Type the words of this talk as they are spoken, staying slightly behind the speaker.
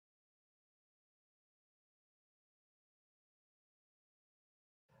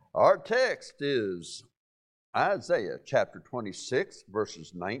Our text is Isaiah chapter 26,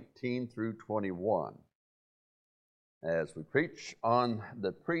 verses 19 through 21, as we preach on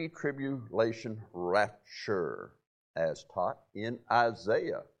the pre-tribulation rapture as taught in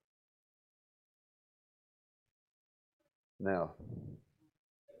Isaiah. Now,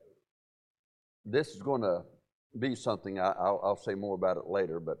 this is going to be something, I'll say more about it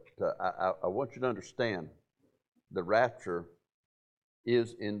later, but I want you to understand the rapture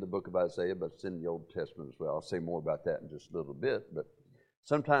is in the book of Isaiah, but it's in the Old Testament as well. I'll say more about that in just a little bit, but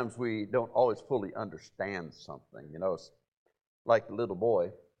sometimes we don't always fully understand something. You know, it's like the little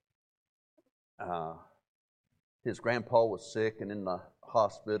boy. His grandpa was sick and in the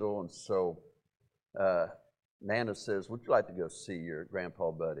hospital, and so Nana says, "Would you like to go see your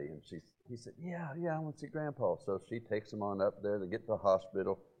grandpa, buddy?" And he said, yeah, I want to see grandpa. So she takes him on up there. They get to the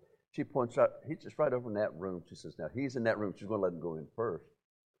hospital. She points out, he's just right over in that room. She says, now he's in that room. She's going to let him go in first.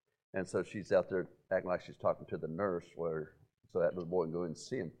 And so she's out there acting like she's talking to the nurse, so that little boy can go in and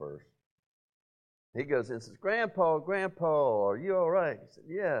see him first. He goes in and says, Grandpa, are you all right? He said,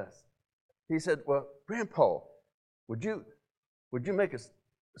 yes. He said, well, Grandpa, would you make us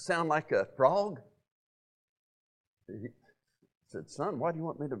sound like a frog? He said, son, why do you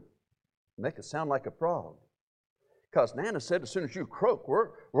want me to make it sound like a frog? Because Nana said, as soon as you croak, we're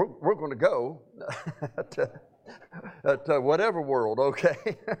going to go to whatever world, okay?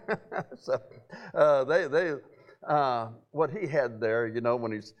 So what he had there, you know,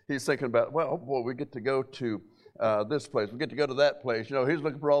 when he's thinking about, well, boy, we get to go to this place, we get to go to that place. You know, he's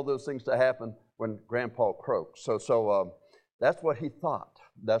looking for all those things to happen when Grandpa croaks. So that's what he thought.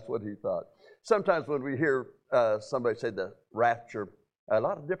 That's what he thought. Sometimes when we hear somebody say the rapture, a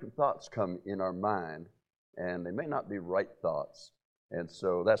lot of different thoughts come in our mind, and they may not be right thoughts. And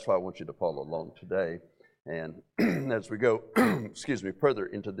so that's why I want you to follow along today. And as we go, further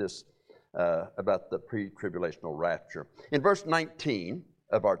into this about the pre-tribulational rapture. In verse 19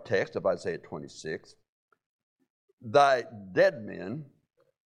 of our text of Isaiah 26, thy dead men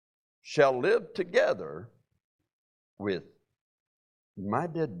shall live together with my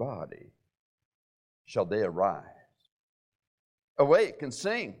dead body shall they arise. Awake and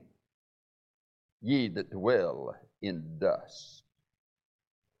sing, ye that dwell in dust.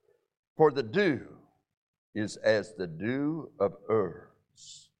 For the dew is as the dew of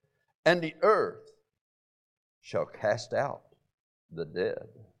earth, and the earth shall cast out the dead.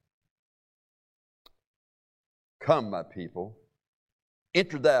 Come, my people,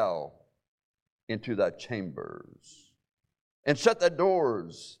 enter thou into thy chambers, and shut thy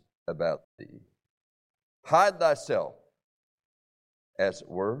doors about thee. Hide thyself, as it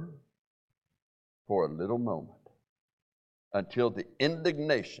were, for a little moment, until the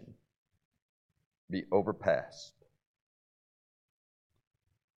indignation be overpast.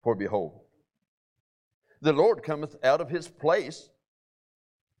 For behold, the Lord cometh out of his place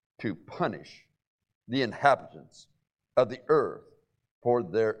to punish the inhabitants of the earth for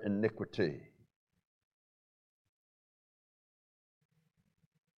their iniquity.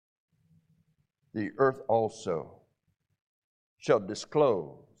 The earth also shall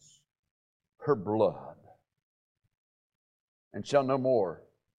disclose her blood, and shall no more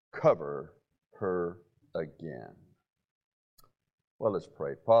cover her again. Well, let's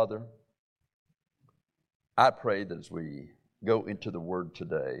pray. Father, I pray that as we go into the Word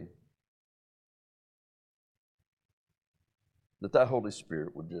today, that thy Holy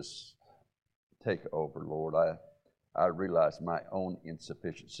Spirit would just take over, Lord. I realize my own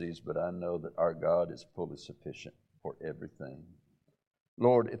insufficiencies, but I know that our God is fully sufficient for everything.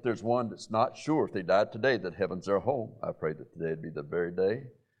 Lord, if there's one that's not sure if they died today that heaven's their home, I pray that today would be the very day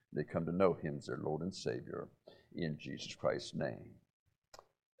they come to know him as their Lord and Savior. In Jesus Christ's name,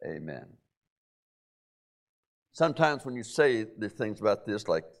 amen. Sometimes when you say the things about this,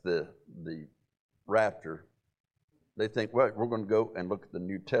 like the rapture, they think, well, we're going to go and look at the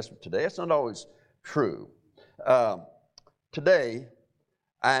New Testament today. That's not always true. Today,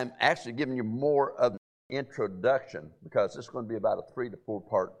 I'm actually giving you more of an introduction, because this is going to be about a 3 to 4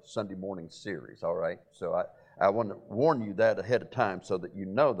 part Sunday morning series, all right? So I want to warn you that ahead of time so that you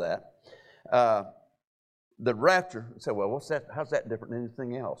know that. The rapture, so well, what's that? How's that different than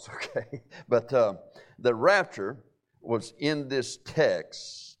anything else? Okay, but the rapture was in this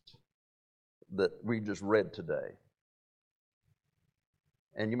text that we just read today.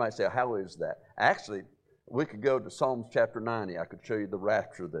 And you might say, how is that? Actually, we could go to Psalms chapter 90. I could show you the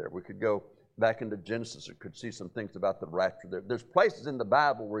rapture there. We could go back into Genesis. We could see some things about the rapture there. There's places in the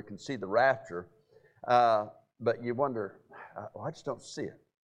Bible where you can see the rapture, but you wonder, I just don't see it.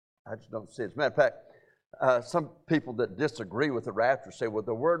 I just don't see it. As a matter of fact, some people that disagree with the rapture say, well,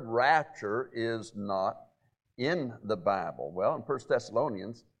 the word rapture is not in the Bible. Well, in 1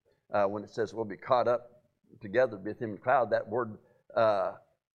 Thessalonians, when it says we'll be caught up together with him in the cloud, that word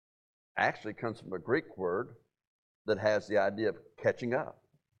actually comes from a Greek word that has the idea of catching up.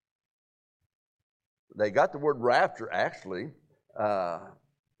 They got the word rapture, actually,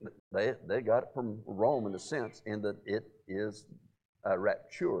 they got it from Rome in a sense, in that it is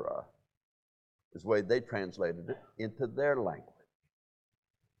raptura, is the way they translated it into their language.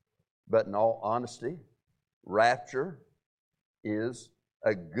 But in all honesty, rapture is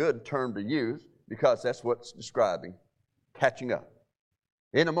a good term to use because that's what's describing catching up.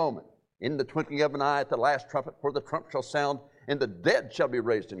 In a moment, in the twinkling of an eye at the last trumpet, for the trump shall sound, and the dead shall be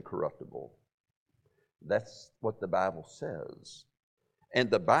raised incorruptible. That's what the Bible says. And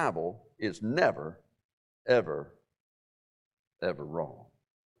the Bible is never, ever, ever wrong.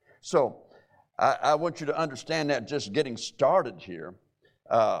 So, I want you to understand that just getting started here.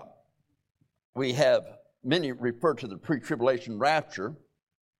 We have many refer to the pre-tribulation rapture,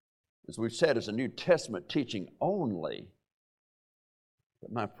 as we've said, as a New Testament teaching only.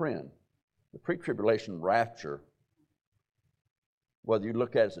 But my friend, the pre-tribulation rapture, whether you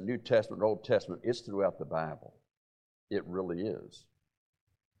look at it as a New Testament or Old Testament, it's throughout the Bible. It really is.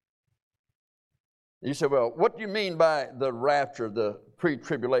 You say, well, what do you mean by the rapture, the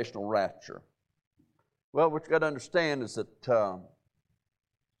pre-tribulational rapture? Well, what you've got to understand is that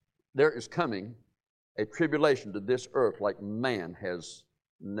there is coming a tribulation to this earth like man has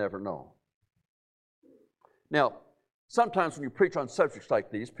never known. Now, sometimes when you preach on subjects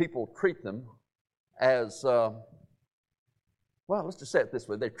like these, people treat them as, well, let's just say it this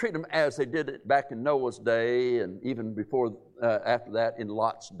way. They treat them as they did it back in Noah's day and even before, after that, in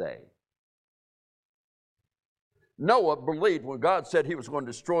Lot's day. Noah believed when God said he was going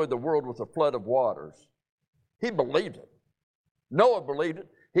to destroy the world with a flood of waters. He believed it. Noah believed it.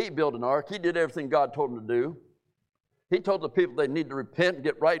 He built an ark. He did everything God told him to do. He told the people they need to repent and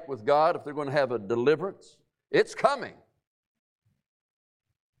get right with God if they're going to have a deliverance. It's coming.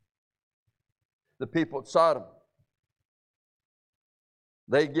 The people at Sodom,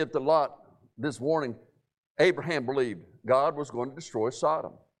 they give to Lot this warning. Abraham believed God was going to destroy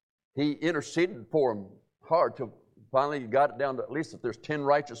Sodom. He interceded for him hard till finally he got it down to at least if there's 10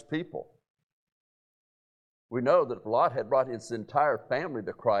 righteous people. We know that if Lot had brought his entire family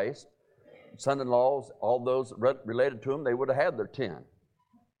to Christ, son-in-laws, all those related to him, they would have had their 10.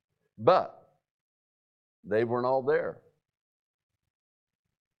 But they weren't all there.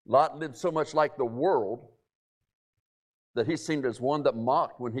 Lot lived so much like the world that he seemed as one that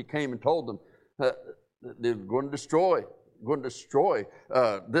mocked when he came and told them they're going to destroy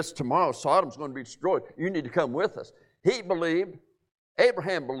this tomorrow. Sodom's going to be destroyed. You need to come with us. He believed,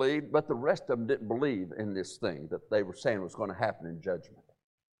 Abraham believed, but the rest of them didn't believe in this thing that they were saying was going to happen in judgment.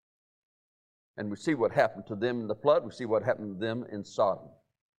 And we see what happened to them in the flood. We see what happened to them in Sodom.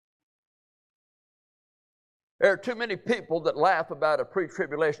 There are too many people that laugh about a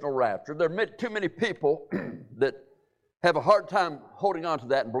pre-tribulational rapture. There are too many people that have a hard time holding on to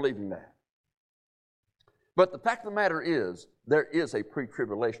that and believing that. But the fact of the matter is, there is a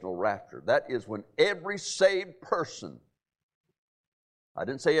pre-tribulational rapture. That is when every saved person, I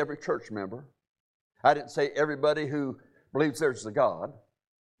didn't say every church member, I didn't say everybody who believes there's a God,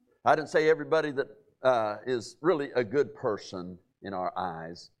 I didn't say everybody that is really a good person in our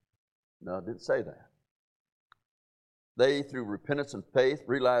eyes. No, I didn't say that. They, through repentance and faith,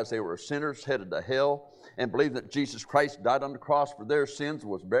 realized they were sinners headed to hell and believed that Jesus Christ died on the cross for their sins,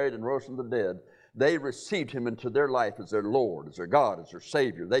 was buried and rose from the dead. They received him into their life as their Lord, as their God, as their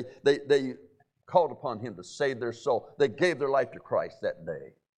Savior. They called upon him to save their soul. They gave their life to Christ that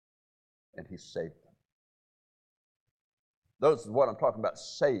day, and he saved them. Those are what I'm talking about,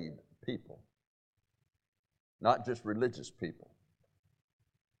 saved people, not just religious people.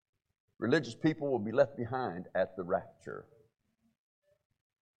 Religious people will be left behind at the rapture.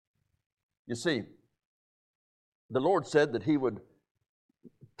 You see, the Lord said that he would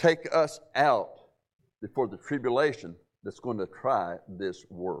take us out before the tribulation that's going to try this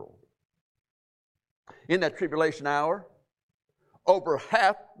world. In that tribulation hour, over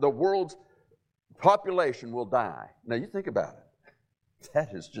half the world's population will die. Now you think about it.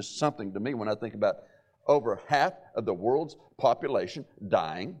 That is just something to me when I think about over half of the world's population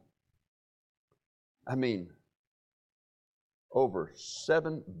dying. I mean, over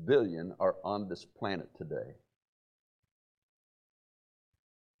 7 billion are on this planet today.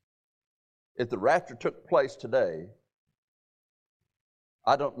 If the rapture took place today,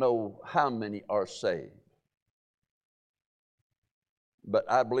 I don't know how many are saved. but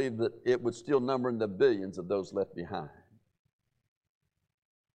I believe that it would still number in the billions of those left behind.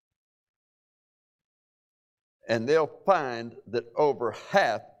 And they'll find that over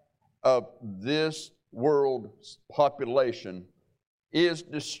half of this world's population is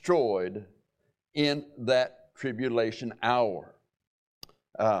destroyed in that tribulation hour.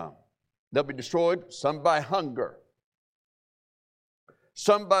 They'll be destroyed, some by hunger,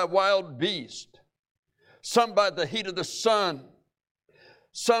 some by wild beast, some by the heat of the sun,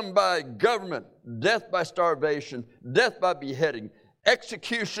 some by government, death by starvation, death by beheading,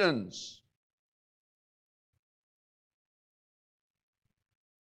 executions.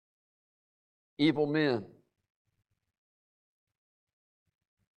 Evil men.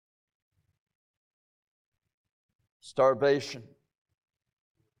 Starvation.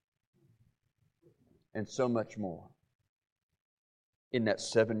 And so much more in that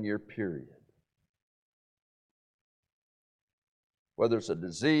 7-year period. Whether it's a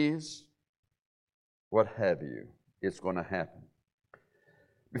disease, what have you, it's going to happen.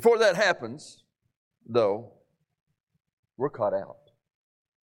 Before that happens, though, we're caught out.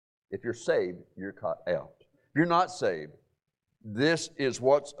 If you're saved, you're caught out. If you're not saved, this is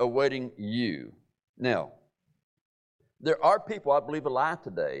what's awaiting you. Now, there are people, I believe, alive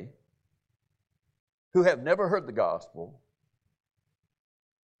today who have never heard the gospel,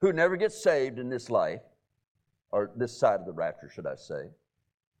 who never get saved in this life, or this side of the rapture, should I say.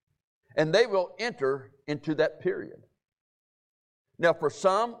 And they will enter into that period. Now, for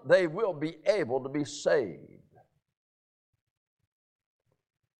some, they will be able to be saved.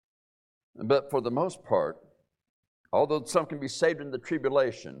 But for the most part, although some can be saved in the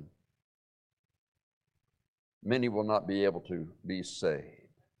tribulation, many will not be able to be saved.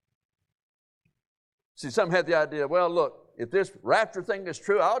 See, some have the idea, well, look, if this rapture thing is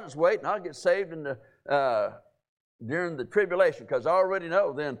true, I'll just wait and I'll get saved in the during the tribulation, because I already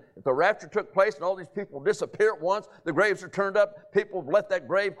know then if the rapture took place and all these people disappear at once, the graves are turned up, people have left that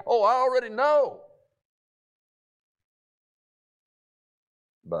grave, oh, I already know.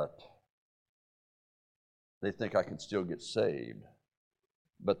 But they think I can still get saved.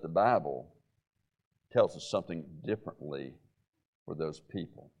 But the Bible tells us something differently for those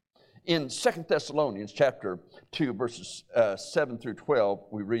people. In 2 Thessalonians chapter 2, verses 7 through 12,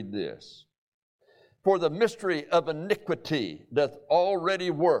 we read this. For the mystery of iniquity doth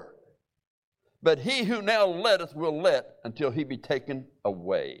already work, but he who now letteth will let until he be taken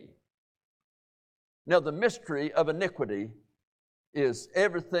away. Now the mystery of iniquity is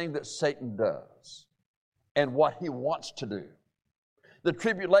everything that Satan does and what he wants to do. The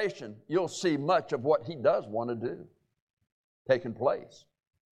tribulation, you'll see much of what he does want to do taking place.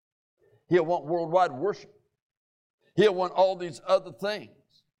 He'll want worldwide worship. He'll want all these other things.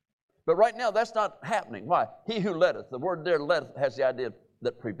 But right now, that's not happening. Why? He who letteth, the word there, letteth, has the idea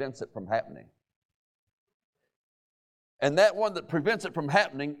that prevents it from happening. And that one that prevents it from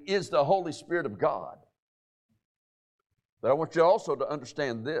happening is the Holy Spirit of God. But I want you also to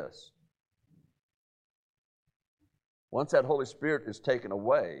understand this. Once that Holy Spirit is taken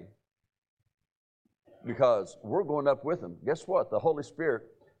away, because we're going up with Him, guess what? The Holy Spirit,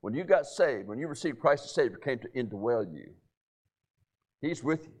 when you got saved, when you received Christ as Savior, came to indwell you. He's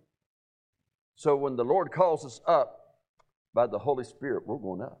with you. So when the Lord calls us up by the Holy Spirit, we're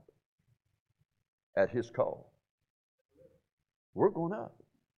going up at His call. We're going up.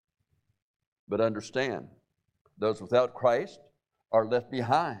 But understand, those without Christ are left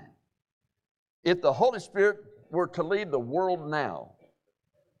behind. If the Holy Spirit were to leave the world now,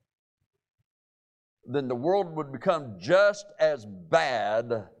 then the world would become just as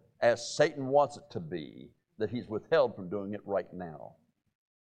bad as Satan wants it to be, that he's withheld from doing it right now.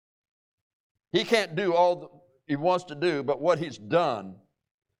 He can't do all that he wants to do, but what he's done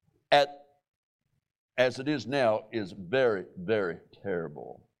as it is now is very, very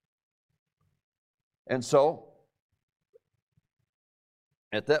terrible. And so,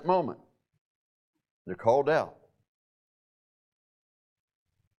 at that moment, they're called out.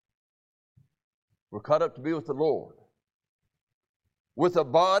 We're caught up to be with the Lord, with a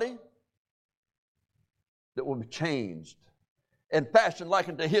body that will be changed and fashioned like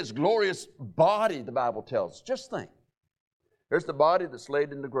unto His glorious body, the Bible tells us. Just think. There's the body that's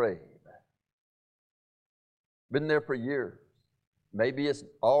laid in the grave. Been there for years. Maybe it's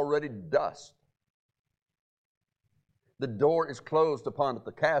already dust. The door is closed upon it,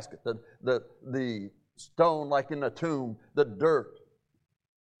 the casket, the stone like in a tomb, the dirt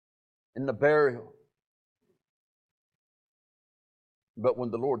in the burial. But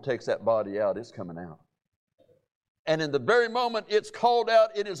when the Lord takes that body out, it's coming out. And in the very moment it's called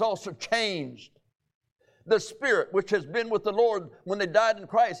out, it is also changed. The spirit which has been with the Lord when they died in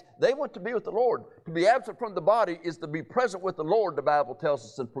Christ, they want to be with the Lord. To be absent from the body is to be present with the Lord, the Bible tells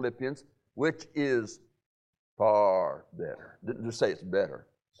us in Philippians, which is far better. Didn't just say it's better.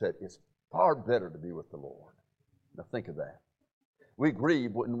 It said it's far better to be with the Lord. Now think of that. We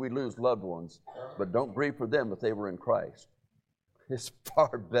grieve when we lose loved ones, but don't grieve for them if they were in Christ. It's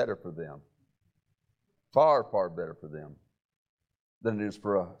far better for them. Far, far better for them than it is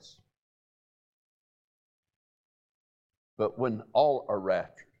for us. But when all are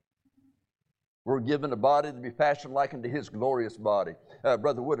raptured, we're given a body to be fashioned like unto His glorious body.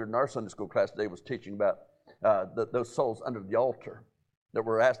 Brother Woodard in our Sunday school class today was teaching about those souls under the altar that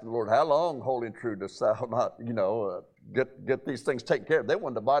were asking the Lord, how long, holy and true, dost thou not, get these things taken care of? They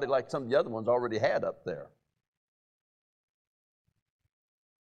wanted a body like some of the other ones already had up there.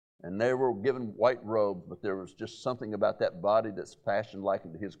 And they were given white robes, but there was just something about that body that's fashioned like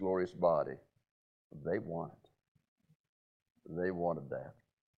unto His glorious body. They want it. They wanted that.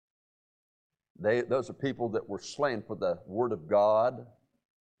 Those are people that were slain for the Word of God.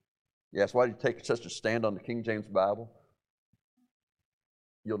 Yes, why do you take such a stand on the King James Bible?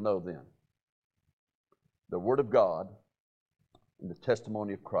 You'll know then. The Word of God and the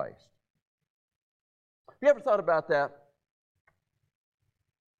testimony of Christ. Have you ever thought about that?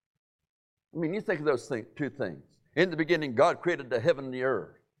 I mean, you think of those two things. In the beginning, God created the heaven and the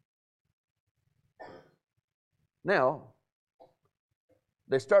earth. Now,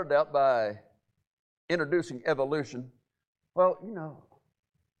 they started out by introducing evolution. Well,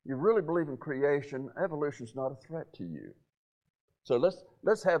 you really believe in creation. Evolution's not a threat to you. So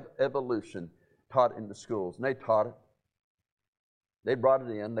let's have evolution taught in the schools. And they taught it. They brought it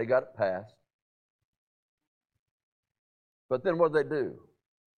in. They got it passed. But then what do?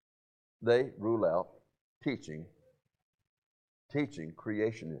 They rule out teaching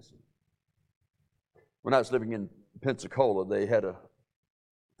creationism. When I was living in Pensacola, they had a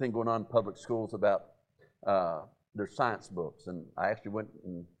thing going on in public schools about their science books. And I actually went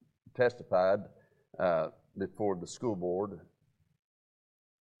and testified before the school board.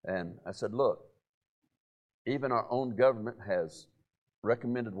 And I said, look, even our own government has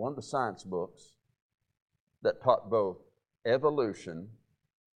recommended one of the science books that taught both evolution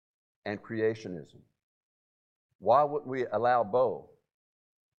and creationism. Why wouldn't we allow both?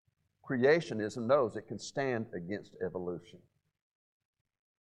 Creationism knows it can stand against evolution.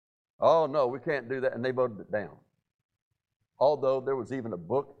 Oh, no, we can't do that. And they voted it down. Although there was even a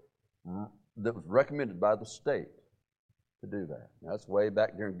book that was recommended by the state to do that. Now, that's way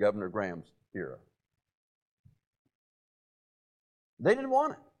back during Governor Graham's era. They didn't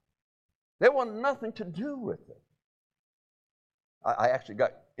want it. They wanted nothing to do with it. I actually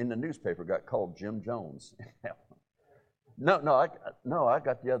got, in the newspaper, got called Jim Jones. I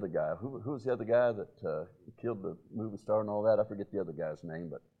got the other guy. Who was the other guy that killed the movie star and all that? I forget the other guy's name,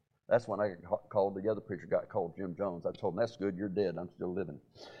 but that's when I got called. The other preacher got called Jim Jones. I told him, that's good, you're dead, I'm still living.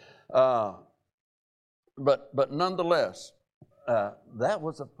 But nonetheless, that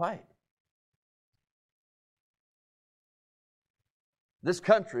was a fight. This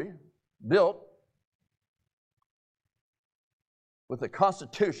country built with a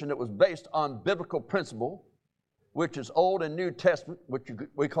constitution that was based on biblical principle, which is Old and New Testament, which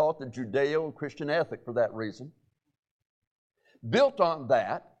we call it the Judeo-Christian ethic for that reason. Built on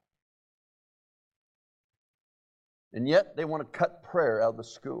that, and yet they want to cut prayer out of the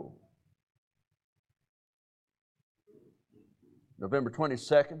school. November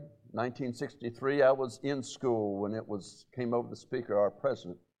 22nd, 1963, I was in school when it came over the speaker, our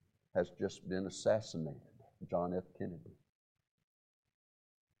president has just been assassinated, John F. Kennedy.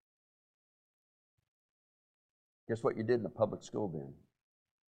 Guess what you did in a public school then?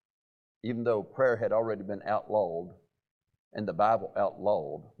 Even though prayer had already been outlawed and the Bible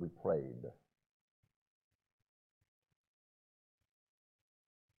outlawed, we prayed.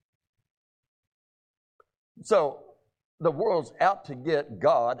 So the world's out to get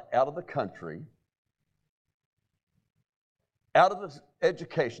God out of the country, out of the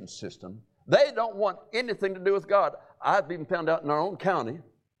education system. They don't want anything to do with God. I've even found out in our own county,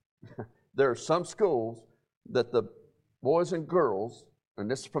 there are some schools that the boys and girls, and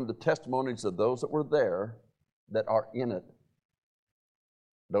this is from the testimonies of those that were there, that are in it.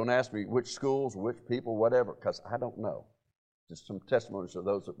 Don't ask me which schools, which people, whatever, because I don't know. Just some testimonies of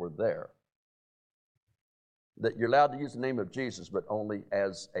those that were there. That you're allowed to use the name of Jesus, but only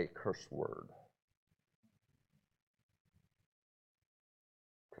as a curse word.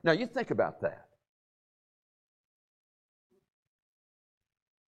 Now, you think about that.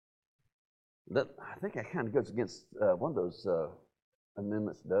 I think that kind of goes against one of those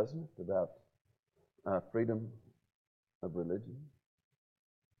amendments, doesn't it? About freedom of religion.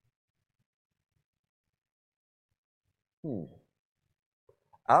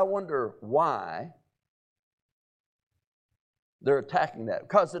 I wonder why they're attacking that.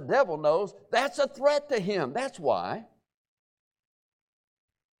 Because the devil knows that's a threat to him. That's why.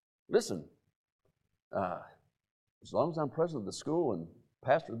 Listen, as long as I'm president of the school and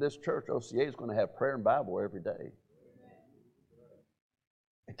pastor of this church, OCA is going to have prayer and Bible every day.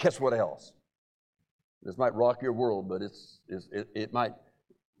 And guess what else? This might rock your world, but it might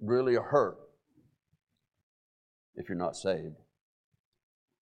really hurt if you're not saved.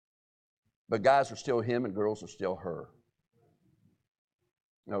 But guys are still him and girls are still her.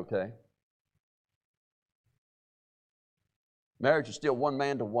 Okay? Marriage is still one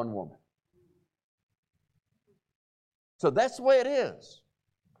man to one woman. So that's the way it is.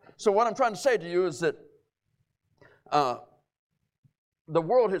 So what I'm trying to say to you is that the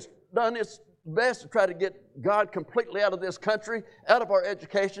world has done its best to try to get God completely out of this country, out of our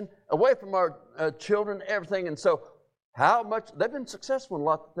education, away from our children, everything. And so how much, they've been successful in a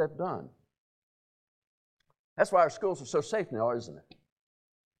lot that they've done. That's why our schools are so safe now, isn't it?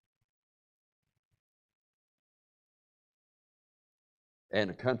 And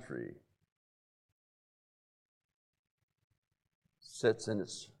a country sits in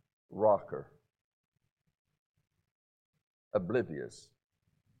its rocker, oblivious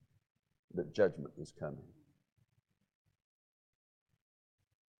that judgment is coming.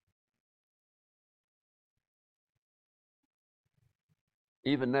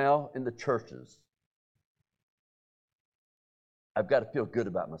 Even now in the churches, I've got to feel good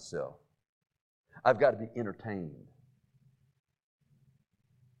about myself. I've got to be entertained.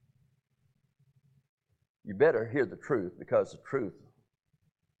 You better hear the truth, because the truth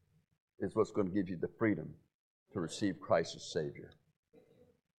is what's going to give you the freedom to receive Christ as Savior.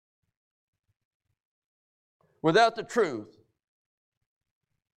 Without the truth,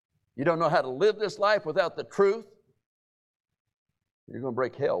 you don't know how to live this life without the truth, you're going to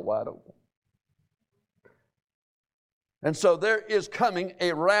break hell wide open. And so there is coming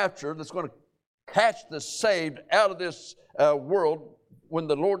a rapture that's going to catch the saved out of this world when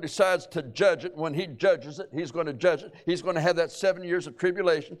the Lord decides to judge it. When He judges it, He's going to judge it. He's going to have that 7 years of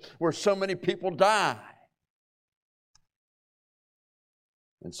tribulation where so many people die.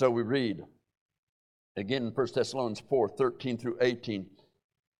 And so we read again in 1 Thessalonians 4:13 through 18.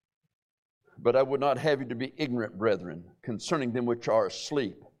 But I would not have you to be ignorant, brethren, concerning them which are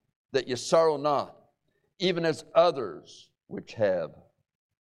asleep, that ye sorrow not, even as others which have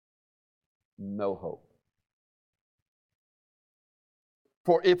no hope.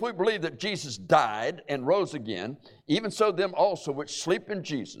 For if we believe that Jesus died and rose again, even so them also which sleep in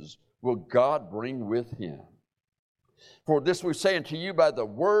Jesus will God bring with Him. For this we say unto you by the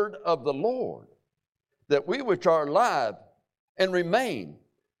word of the Lord, that we which are alive and remain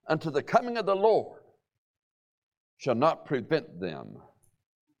unto the coming of the Lord shall not prevent them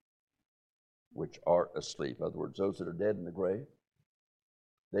which are asleep. In other words, those that are dead in the grave,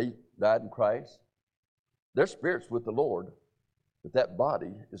 they died in Christ. Their spirit's with the Lord, but that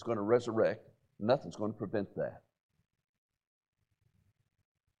body is going to resurrect. Nothing's going to prevent that.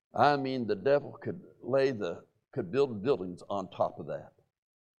 I mean, the devil could build buildings on top of that.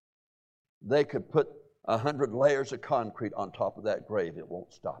 They could put 100 layers of concrete on top of that grave. It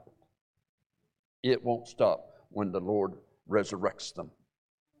won't stop it. It won't stop when the Lord resurrects them.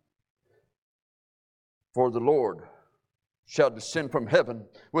 For the Lord shall descend from heaven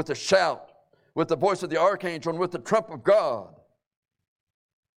with a shout, with the voice of the archangel, and with the trump of God.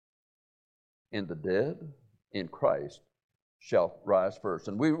 And the dead in Christ shall rise first.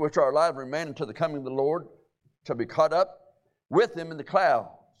 And we which are alive remain until the coming of the Lord shall be caught up with Him in the clouds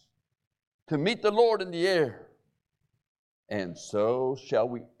to meet the Lord in the air. And so shall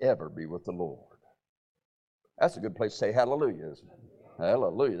we ever be with the Lord. That's a good place to say hallelujah, isn't it?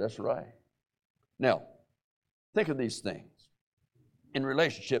 Hallelujah, that's right. Now, think of these things in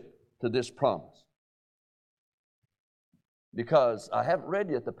relationship to this promise. Because I haven't read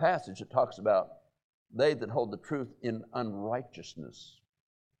yet the passage that talks about they that hold the truth in unrighteousness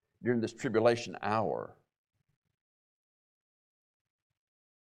during this tribulation hour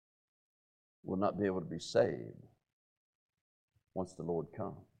will not be able to be saved once the Lord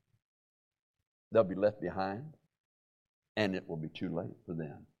comes. They'll be left behind, and it will be too late for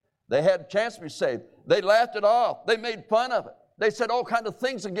them. They had a chance to be saved. They laughed it off. They made fun of it. They said all kinds of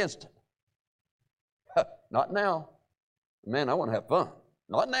things against it. Not now. Man, I want to have fun.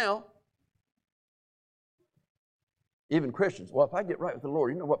 Not now. Even Christians, well, if I get right with the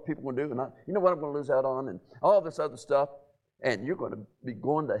Lord, you know what people are going to do? And you know what I'm going to lose out on? And all this other stuff. And you're going to be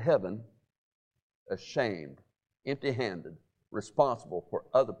going to heaven ashamed, empty-handed, responsible for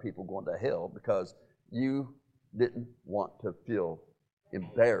other people going to hell because you didn't want to feel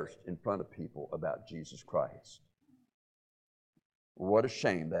embarrassed in front of people about Jesus Christ. What a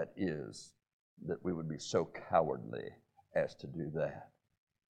shame that is that we would be so cowardly as to do that.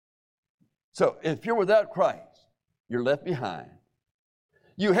 So if you're without Christ, you're left behind.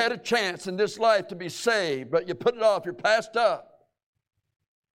 You had a chance in this life to be saved, but you put it off, you're passed up.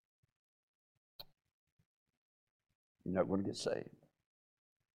 You're not going to get saved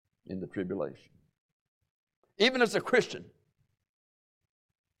in the tribulation. Even as a Christian,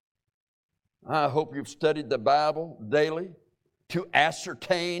 I hope you've studied the Bible daily to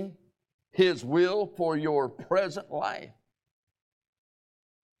ascertain His will for your present life.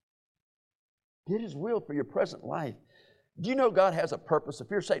 Get His will for your present life. Do you know God has a purpose? If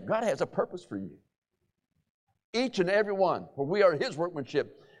you're saved, God has a purpose for you. Each and every one, for we are His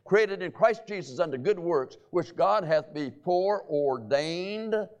workmanship, created in Christ Jesus unto good works, which God hath before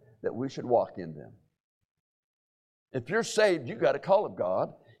ordained that we should walk in them. If you're saved, you got a call of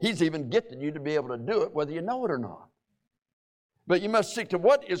God. He's even gifted you to be able to do it, whether you know it or not. But you must seek to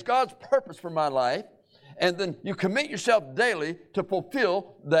what is God's purpose for my life, and then you commit yourself daily to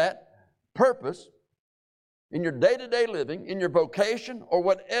fulfill that purpose in your day-to-day living, in your vocation, or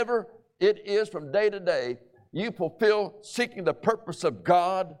whatever it is from day to day. You fulfill seeking the purpose of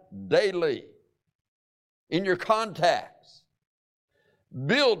God daily in your contacts.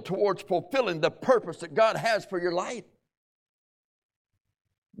 Build towards fulfilling the purpose that God has for your life.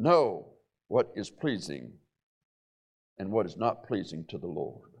 Know what is pleasing and what is not pleasing to the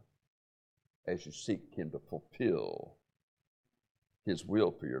Lord as you seek Him to fulfill His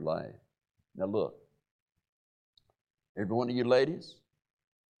will for your life. Now look, every one of you ladies,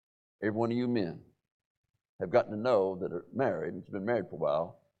 every one of you men have gotten to know that are married, and you've been married for a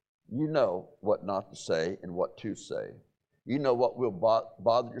while, you know what not to say and what to say. You know what will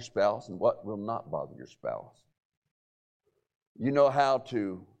bother your spouse and what will not bother your spouse. You know how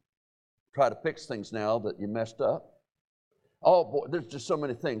to try to fix things now that you messed up. Oh boy, there's just so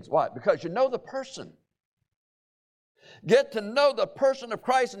many things. Why? Because you know the person. Get to know the person of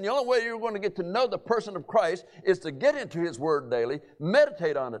Christ, and the only way you're going to get to know the person of Christ is to get into His Word daily,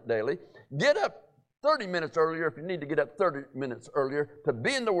 meditate on it daily, get up 30 minutes earlier if you need to get up 30 minutes earlier to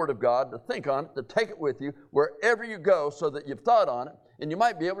be in the Word of God, to think on it, to take it with you wherever you go so that you've thought on it, and you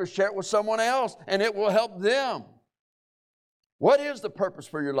might be able to share it with someone else, and it will help them. What is the purpose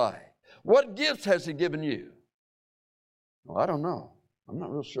for your life? What gifts has He given you? Well, I don't know. I'm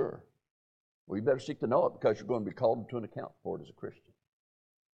not real sure. Well, you better seek to know it because you're going to be called into an account for it as a Christian.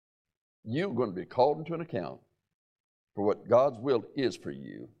 You're going to be called into an account for what God's will is for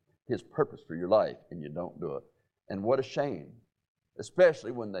you, His purpose for your life, and you don't do it. And what a shame,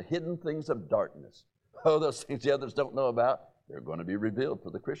 especially when the hidden things of darkness, those things the others don't know about, they're going to be revealed for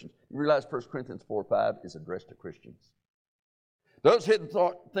the Christians. You realize 1 Corinthians 4:5 is addressed to Christians. Those hidden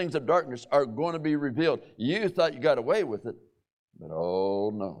things of darkness are going to be revealed. You thought you got away with it, but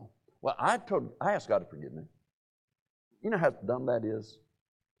oh no. Well, I asked God to forgive me. You know how dumb that is?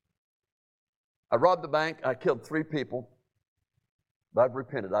 I robbed the bank. I killed 3 people. But I've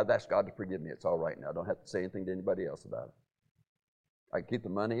repented. I've asked God to forgive me. It's all right now. I don't have to say anything to anybody else about it. I can keep the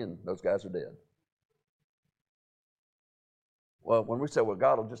money, and those guys are dead. Well, when we say, well,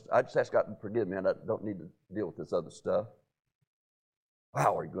 I just ask God to forgive me, and I don't need to deal with this other stuff.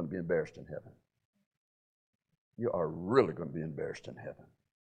 Wow, are you going to be embarrassed in heaven? You are really going to be embarrassed in heaven.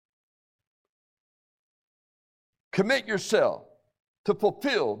 Commit yourself to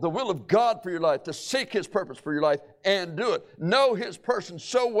fulfill the will of God for your life, to seek His purpose for your life, and do it. Know His person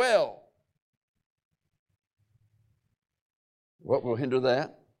so well. What will hinder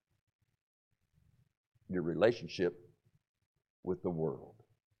that? Your relationship with the world.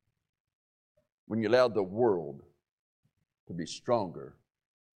 When you allow the world to be stronger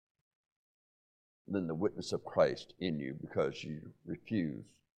than the witness of Christ in you because you refuse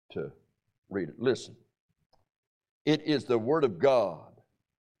to read it. Listen. It is the Word of God.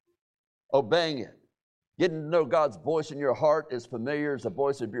 Obeying it. Getting to know God's voice in your heart as familiar as the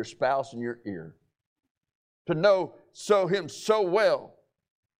voice of your spouse in your ear. To know Him so well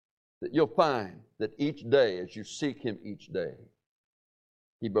that you'll find that each day, as you seek Him each day,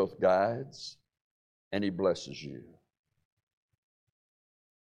 He both guides and He blesses you.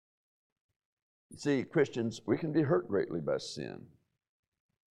 You see, Christians, we can be hurt greatly by sin.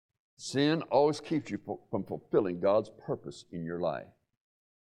 Sin always keeps you from fulfilling God's purpose in your life.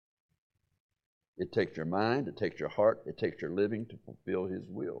 It takes your mind, it takes your heart, it takes your living to fulfill His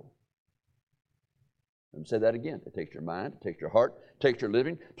will. Let me say that again. It takes your mind, it takes your heart, it takes your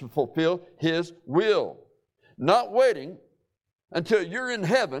living to fulfill His will. Not waiting until you're in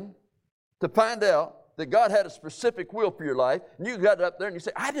heaven to find out that God had a specific will for your life, and you got up there and you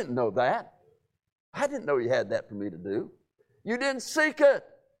say, I didn't know that. I didn't know He had that for me to do. You didn't seek it.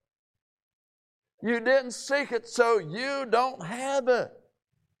 You didn't seek it, so you don't have it.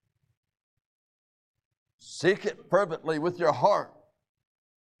 Seek it fervently with your heart.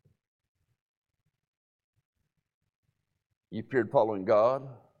 You feared following God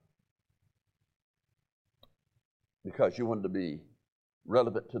because you wanted to be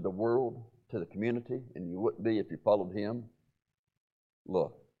relevant to the world, to the community, and you wouldn't be if you followed Him.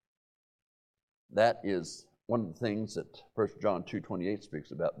 Look, that is one of the things that 1 John 2:28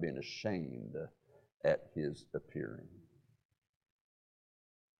 speaks about, being ashamed at His appearing.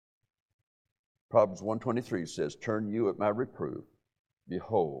 Proverbs 1:23 says, turn you at my reproof.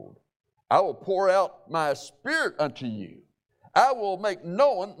 Behold, I will pour out my spirit unto you. I will make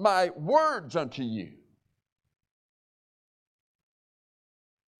known my words unto you.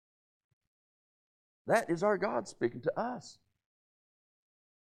 That is our God speaking to us.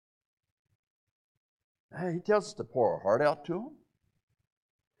 He tells us to pour our heart out to Him.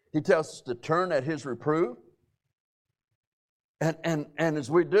 He tells us to turn at His reproof. And as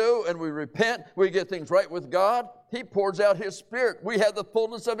we do and we repent, we get things right with God, He pours out His Spirit. We have the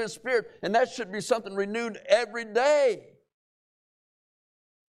fullness of His Spirit, and that should be something renewed every day.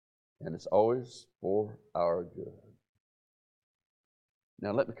 And it's always for our good.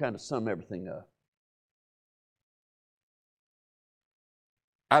 Now let me kind of sum everything up.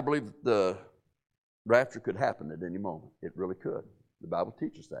 I believe that the rapture could happen at any moment. It really could. The Bible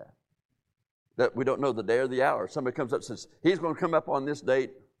teaches that. That we don't know the day or the hour. Somebody comes up and says, He's going to come up on this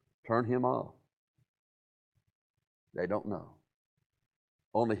date, turn him off. They don't know.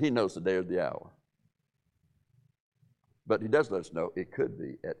 Only He knows the day or the hour. But He does let us know it could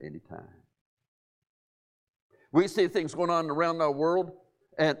be at any time. We see things going on around our world,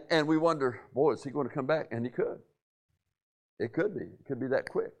 and we wonder, boy, is He going to come back? And He could. It could be. It could be that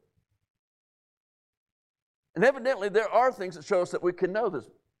quick. And evidently there are things that show us that we can know this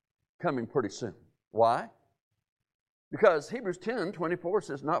coming pretty soon. Why? Because Hebrews 10:24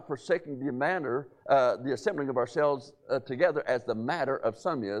 says, not forsaking the assembling of ourselves together as the matter of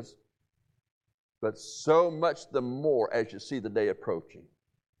some is, but so much the more as you see the day approaching.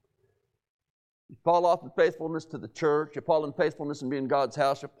 You fall off in faithfulness to the church, you fall in faithfulness in being God's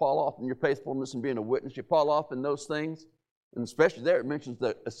house, you fall off in your faithfulness in being a witness, you fall off in those things, and especially there it mentions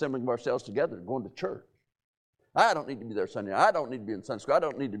the assembling of ourselves together, going to church. I don't need to be there Sunday. I don't need to be in Sunday school. I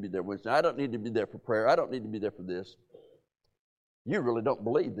don't need to be there Wednesday. I don't need to be there for prayer. I don't need to be there for this. You really don't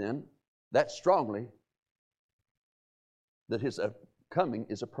believe then that strongly that His coming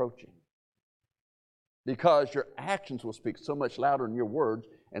is approaching. Because your actions will speak so much louder than your words,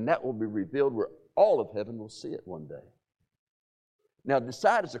 and that will be revealed where all of heaven will see it one day. Now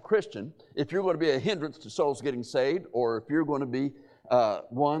decide as a Christian if you're going to be a hindrance to souls getting saved, or if you're going to be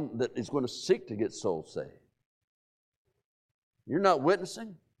one that is going to seek to get souls saved. You're not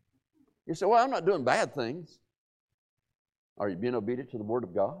witnessing. You say, well, I'm not doing bad things. Are you being obedient to the Word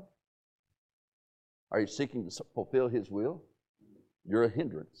of God? Are you seeking to fulfill His will? You're a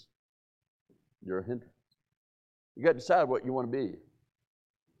hindrance. You're a hindrance. You got to decide what you want to be.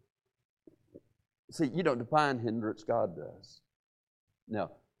 See, you don't define hindrance, God does. Now,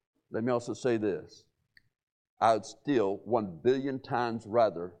 let me also say this. I would still 1 billion times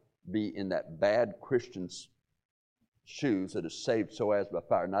rather be in that bad Christian's shoes that is saved so as by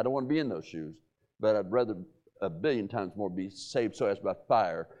fire. And I don't want to be in those shoes, but I'd rather 1 billion times more be saved so as by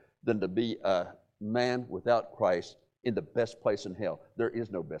fire than to be a man without Christ in the best place in hell. There is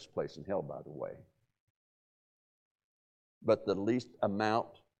no best place in hell, by the way. But the least amount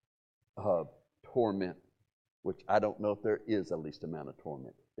of torment, which I don't know if there is a least amount of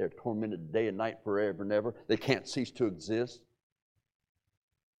torment. They're tormented day and night forever and ever. They can't cease to exist.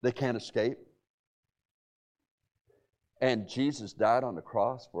 They can't escape. And Jesus died on the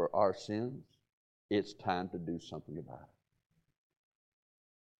cross for our sins. It's time to do something about it.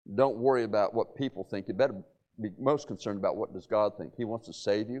 Don't worry about what people think. You better be most concerned about what does God think. He wants to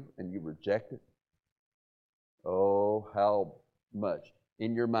save you and you reject it. Oh, how much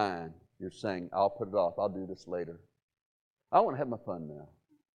in your mind you're saying, I'll put it off. I'll do this later. I want to have my fun now.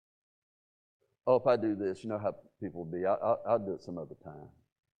 Oh, if I do this, you know how people will be. I'll do it some other time.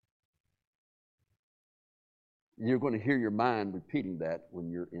 You're going to hear your mind repeating that when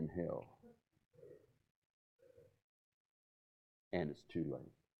you're in hell. And it's too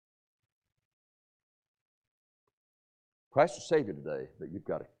late. Christ will save you today, but you've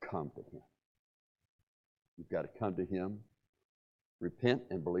got to come to Him. You've got to come to Him, repent,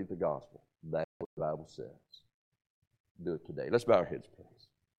 and believe the gospel. That's what the Bible says. Do it today. Let's bow our heads, please.